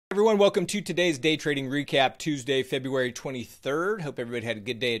Everyone, welcome to today's day trading recap, Tuesday, February 23rd. Hope everybody had a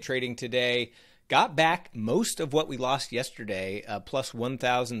good day of trading today. Got back most of what we lost yesterday, plus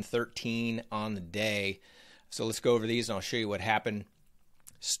 1,013 on the day. So let's go over these and I'll show you what happened.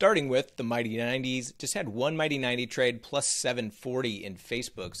 Starting with the Mighty 90s, just had one Mighty 90 trade, plus 740 in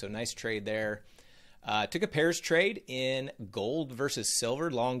Facebook. So nice trade there. Took a pairs trade in gold versus silver,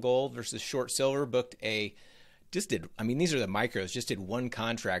 long gold versus short silver, booked a these are the micros, just did one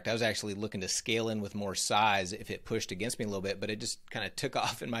contract. I was actually looking to scale in with more size if it pushed against me a little bit, but it just kind of took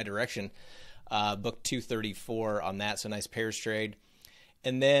off in my direction. Booked 234 on that, so nice pairs trade.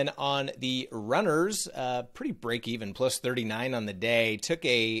 And then on the runners, pretty break even, plus 39 on the day. Took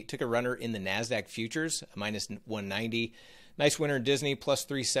a runner in the NASDAQ futures, minus 190. Nice winner in Disney, plus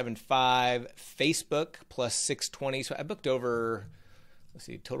 375. Facebook, plus 620. So I booked over... Let's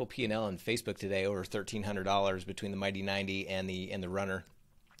see, total P&L on Facebook today over $1,300 between the Mighty 90 and the runner.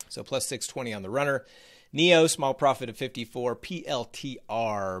 So plus 620 on the runner. NEO, small profit of 54.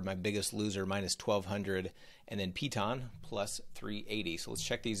 PLTR, my biggest loser, minus 1,200. And then Piton, plus 380. So let's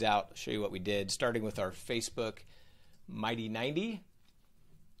check these out, show you what we did. Starting with our Facebook Mighty 90.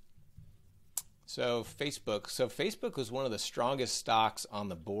 So Facebook was one of the strongest stocks on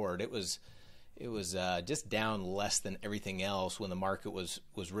the board. It was just down less than everything else when the market was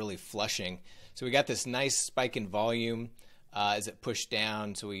really flushing. So we got this nice spike in volume as it pushed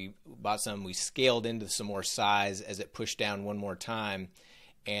down. So we bought some, we scaled into some more size as it pushed down one more time.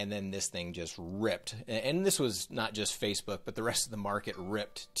 And then this thing just ripped. And this was not just Facebook, but the rest of the market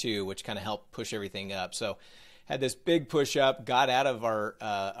ripped too, which kind of helped push everything up. So had this big push up, got out of our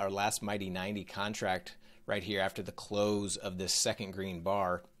last Mighty 90 contract right here after the close of this second green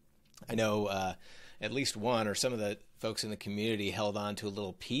bar. I know at least one or some of the folks in the community held on to a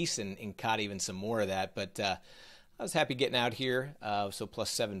little piece and caught even some more of that. But I was happy getting out here. So plus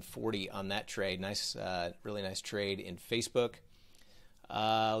 740 on that trade. Nice, really nice trade in Facebook.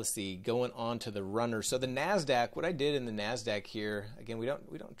 Let's see, going on to the runner. So the NASDAQ, what I did in the NASDAQ here, again, we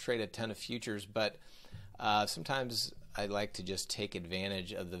don't trade a ton of futures, but sometimes I like to just take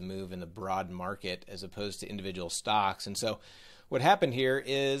advantage of the move in the broad market as opposed to individual stocks. And so what happened here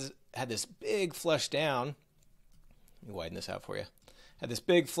is had this big flush down. Let me widen this out for you. Had this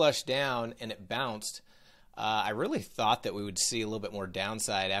big flush down and it bounced. I really thought that we would see a little bit more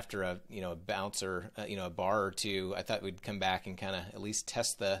downside after a bounce or a bar or two. I thought we'd come back and kind of at least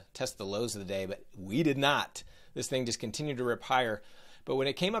test the lows of the day, but we did not. This thing just continued to rip higher. But when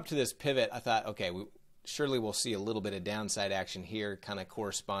it came up to this pivot, I thought, okay, surely we'll see a little bit of downside action here, kind of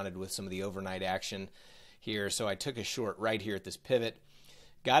corresponded with some of the overnight action here. So I took a short right here at this pivot.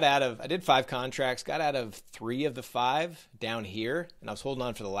 I did 5 contracts, got out of 3 of the 5 down here, and I was holding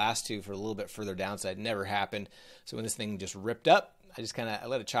on for the last 2 for a little bit further downside. Never happened. So when this thing just ripped up, I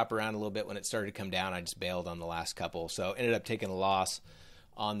let it chop around a little bit. When it started to come down, I just bailed on the last couple. So ended up taking a loss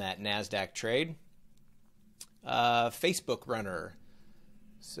on that NASDAQ trade. Facebook runner.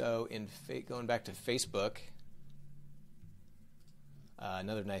 So going back to Facebook,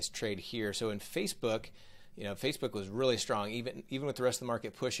 another nice trade here. So in Facebook, Facebook was really strong. Even with the rest of the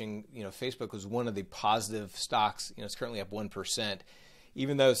market pushing, Facebook was one of the positive stocks. It's currently up 1%.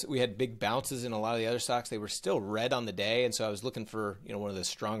 Even though we had big bounces in a lot of the other stocks, they were still red on the day. And so I was looking for, one of the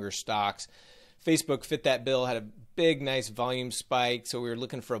stronger stocks. Facebook fit that bill, had a big, nice volume spike. So we were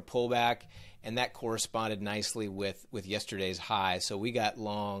looking for a pullback, and that corresponded nicely with yesterday's high. So we got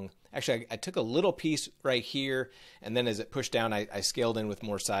long. Actually, I took a little piece right here, and then as it pushed down, I scaled in with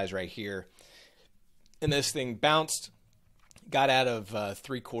more size right here. And this thing bounced, got out of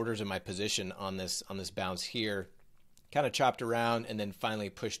 3/4 of my position on this bounce here, kind of chopped around, and then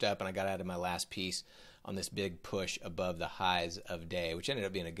finally pushed up, and I got out of my last piece on this big push above the highs of day, which ended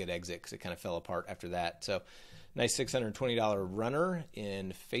up being a good exit because it kind of fell apart after that. So nice $620 runner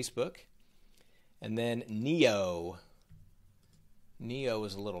in Facebook. And then NEO. NEO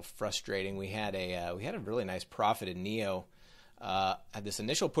was a little frustrating. We had a really nice profit in NEO. Had this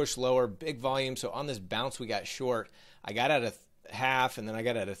initial push lower, big volume. So on this bounce, we got short. I got out of half, and then I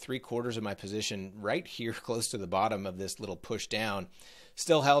got out of 3/4 of my position right here, close to the bottom of this little push down.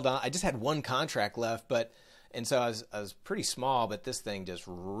 Still held on. I just had 1 contract left, and so I was pretty small. But this thing just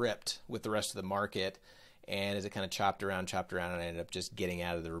ripped with the rest of the market. And as it kind of chopped around, and I ended up just getting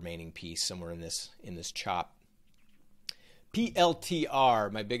out of the remaining piece somewhere in this chop.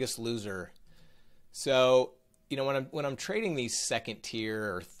 PLTR, my biggest loser. So when I'm trading these second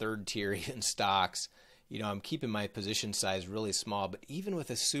tier or third tier even stocks, I'm keeping my position size really small. But even with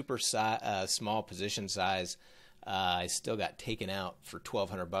a super small position size, I still got taken out for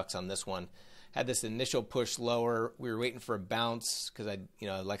 $1,200 on this one. had this initial push lower. We were waiting for a bounce because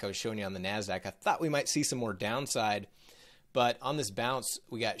like I was showing you on the NASDAQ, I thought we might see some more downside. But on this bounce,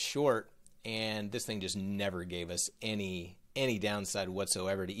 we got short, and this thing just never gave us any downside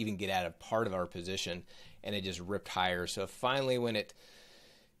whatsoever to even get out of part of our position, and it just ripped higher. So finally, when it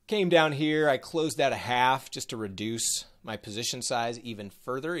came down here, I closed out a half just to reduce my position size even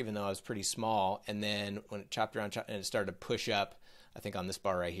further, even though I was pretty small. And then when it chopped around and it started to push up, I think on this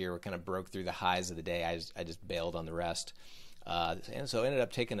bar right here, we kind of broke through the highs of the day. I just bailed on the rest. And so I ended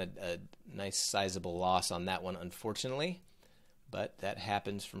up taking a nice sizable loss on that one, unfortunately. But that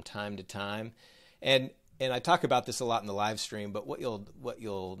happens from time to time. And I talk about this a lot in the live stream, but what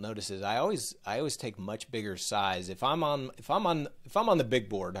you'll notice is I always take much bigger size. If I'm on the big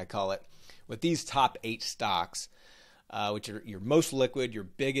board, I call it, with these top 8 stocks, which are your most liquid, your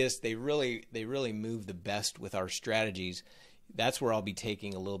biggest, they really move the best with our strategies. That's where I'll be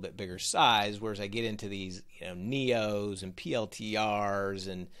taking a little bit bigger size. Whereas I get into these NEOs and PLTRs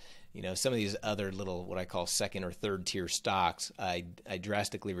and some of these other little, what I call second or third tier stocks, I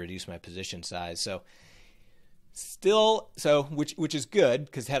drastically reduce my position size. So which is good,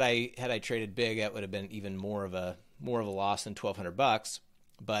 because had I traded big, that would have been even more of a loss than $1,200.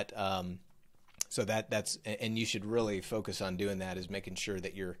 But so that's, and you should really focus on doing that, is making sure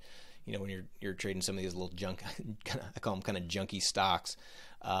that you're, when you're trading some of these little junk, I call them kind of junky stocks.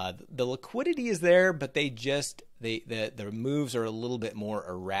 The liquidity is there, but the moves are a little bit more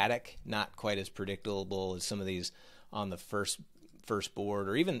erratic, not quite as predictable as some of these on the first board,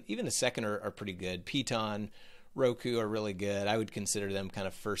 or even the second are pretty good. Piton, Roku are really good. I would consider them kind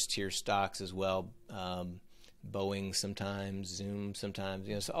of first tier stocks as well. Boeing sometimes, Zoom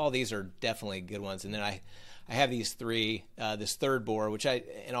sometimes. So all these are definitely good ones. And then I have these 3, this third board, which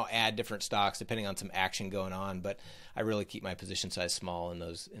I'll add different stocks depending on some action going on, but I really keep my position size small in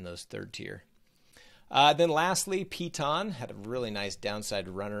those third tier. Then lastly, Piton had a really nice downside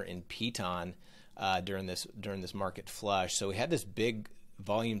runner in Piton during this market flush. So we had this big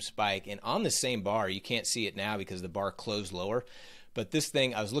volume spike, and on the same bar, you can't see it now because the bar closed lower, but this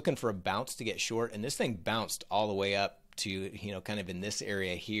thing, I was looking for a bounce to get short, and this thing bounced all the way up to kind of in this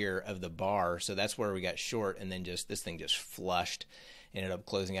area here of the bar. So that's where we got short, and then this thing just flushed. Ended up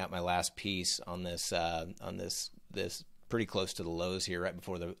closing out my last piece on this pretty close to the lows here right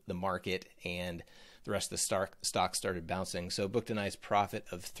before the market, and the rest of the stock started bouncing. So booked a nice profit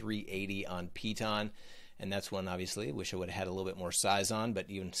of 380 on Piton, and that's one obviously wish I would have had a little bit more size on, but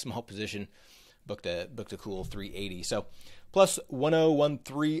even small position, booked a cool 380. So plus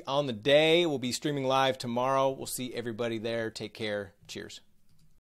 1013 on the day. We'll be streaming live tomorrow. We'll see everybody there. Take care. Cheers.